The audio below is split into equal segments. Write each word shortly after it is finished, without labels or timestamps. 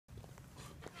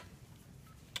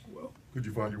Could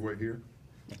you find your way here?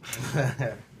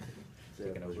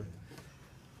 Taking over?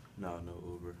 No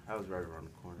Uber. I was right around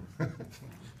the corner.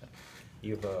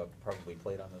 You've probably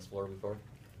played on this floor before?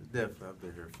 Definitely, I've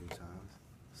been here a few times.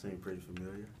 Seemed pretty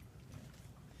familiar.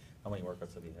 How many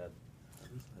workouts have you had?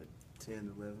 It was like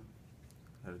 10, 11.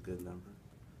 Had a good number.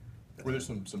 Were there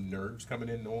some nerves coming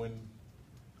in knowing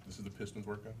this is the Pistons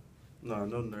workout? No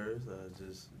nerves.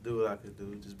 Just do what I could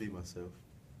do. Just be myself.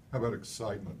 How about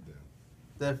excitement then?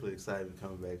 Definitely excited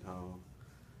coming back home.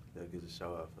 Get to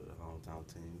show up for the hometown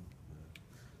team.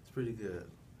 It's pretty good.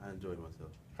 I enjoyed myself.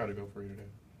 How'd it go for you today?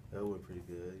 It went pretty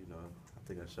good. You know, I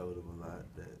think I showed them a lot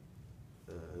that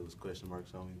it was question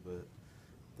marks on me, but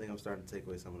I think I'm starting to take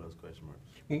away some of those question marks.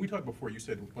 When we talked before, you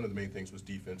said one of the main things was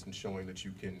defense and showing that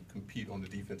you can compete on the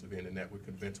defensive end, and that would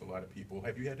convince a lot of people.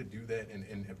 Have you had to do that,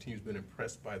 and have teams been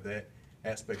impressed by that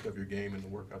aspect of your game and the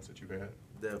workouts that you've had?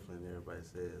 Definitely, and everybody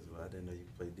says, well, I didn't know you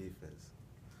could play defense.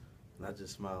 And I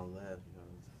just smile and laugh, you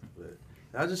know.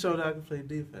 But I just showed that I can play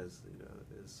defense. You know,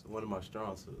 it's one of my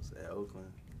strong suits at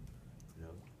Oakland. You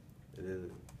know,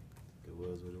 it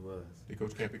was what it was. Did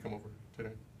Coach Campy come over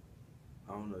today?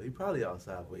 I don't know. He probably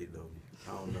outside waiting on me.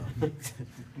 I don't know.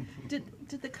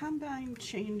 Did the combine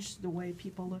change the way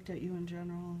people looked at you in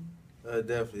general?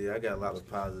 Definitely. I got a lot of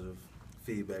positive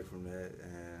feedback from that,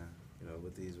 and you know,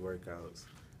 with these workouts,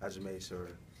 I just made sure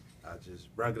I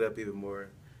just brought it up even more.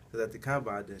 Because at the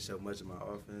combine, I didn't show much of my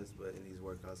offense, but in these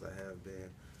workouts, I have been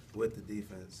with the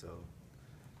defense, so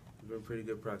it's been a pretty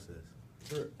good process. Is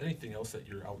there anything else that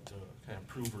you're out to kind of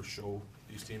prove or show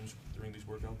these teams during these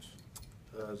workouts?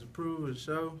 To prove and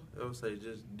show, I would say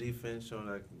just defense, showing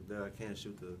that I can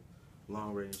shoot the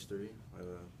long-range three,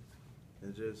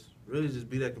 and just really just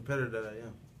be that competitor that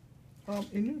I am.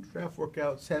 In your draft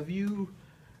workouts, have you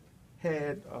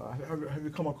had have you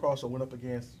come across or went up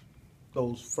against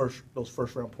those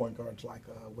first round point guards like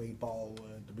Wade Ball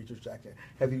and Demetrius Jackson?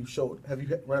 Have you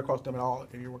run across them at all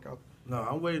in your workout? No,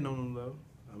 I'm waiting on them though.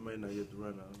 I may not get to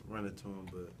run into them,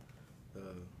 but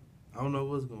I don't know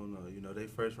what's going on. You know, they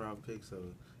first round picks, so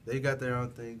they got their own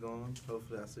thing going.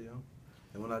 Hopefully, I see them,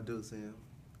 and when I do see them,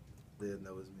 they'll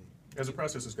know it's me. As the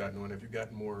process has gotten on, have you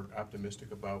gotten more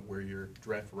optimistic about where your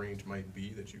draft range might be,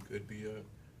 that you could be a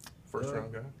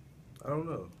first-round guy? I don't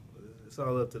know. It's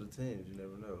all up to the teams. You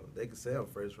never know. They could say I'm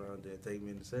first round, then take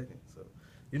me in the second. So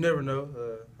you never know.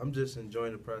 I'm just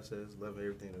enjoying the process, loving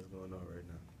everything that's going on right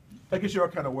now. I guess you're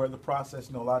kind of aware of the process.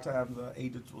 You know, a lot of times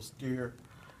agents will steer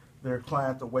their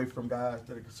clients away from guys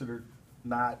that are considered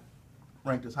not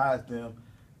ranked as high as them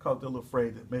because they're a little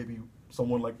afraid that maybe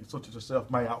someone like such as yourself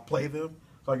might outplay them.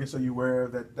 So I guess are you aware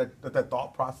of that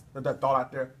thought process, that thought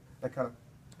out there, that kind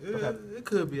of? It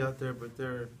could be out there, but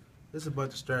it's a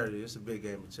bunch of strategy. It's a big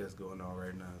game of chess going on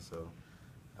right now, so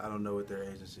I don't know what their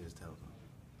agency is telling them.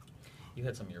 You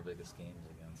had some of your biggest games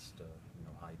against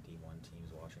high D1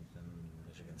 teams, Washington,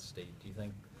 Michigan State. Do you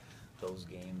think those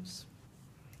games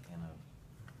kind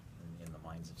of, in the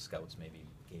minds of scouts, maybe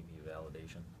gave you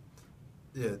validation?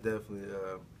 Yeah, definitely.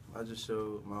 I just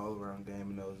showed my all-around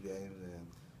game in those games and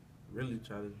really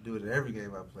try to do it in every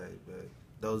game I played. But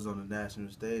those on the national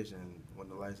stage, and when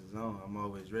the lights is on, I'm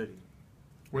always ready.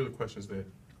 What are the questions that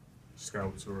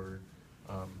scouts or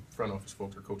front office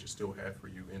folks or coaches still have for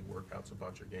you in workouts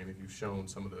about your game? If you've shown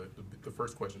some of the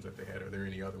first questions that they had, are there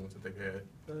any other ones that they've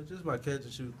had? Just my catch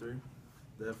and shoot three,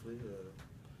 definitely.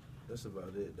 That's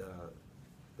about it.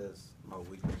 That's my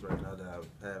weakness right now that I've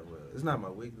had. Well, it's not my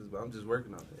weakness, but I'm just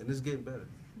working on it, and it's getting better,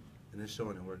 and it's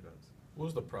showing in workouts. What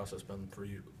has the process been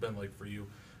like for you,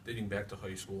 dating back to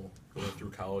high school, going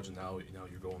through college, and now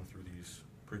you're going through these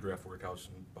pre-draft workouts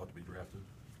and about to be drafted?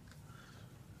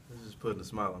 It's just putting a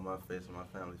smile on my face and my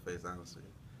family's face, honestly.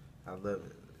 I love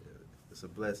it. It's a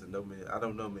blessing. I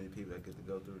don't know many people that get to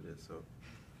go through this, so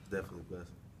it's definitely a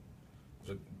blessing. Is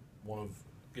it one of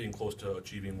getting close to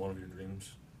achieving one of your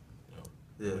dreams?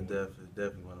 Yeah,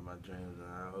 definitely one of my dreams,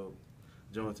 and I hope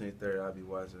June 23rd I'll be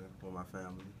watching with my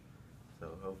family. So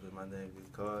hopefully my name gets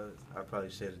called. I'll probably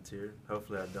shed a tear.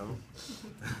 Hopefully I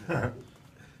don't.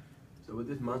 So with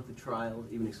this month of trial,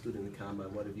 even excluding the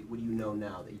combine, what do you know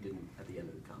now that you didn't at the end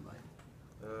of the combine?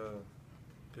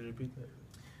 Could you repeat that?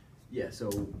 Yeah, so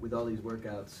with all these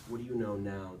workouts, what do you know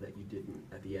now that you didn't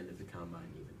at the end of the combine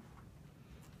even?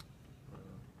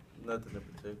 Nothing in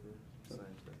particular. Same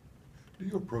thing. Do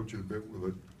you approach it a bit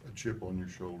with a chip on your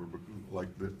shoulder, but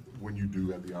like that when you do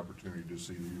have the opportunity to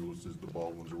see the Ulyses, the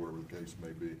Baldwins, or whatever the case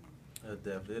may be? It'll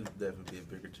definitely be a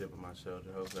bigger chip on my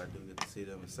shoulder. Hopefully I do get to see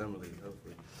them in summer league,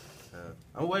 hopefully.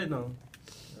 I'm waiting on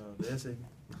the essay.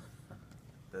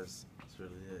 That's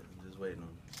really it. I'm just waiting on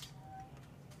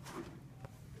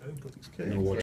it. You know what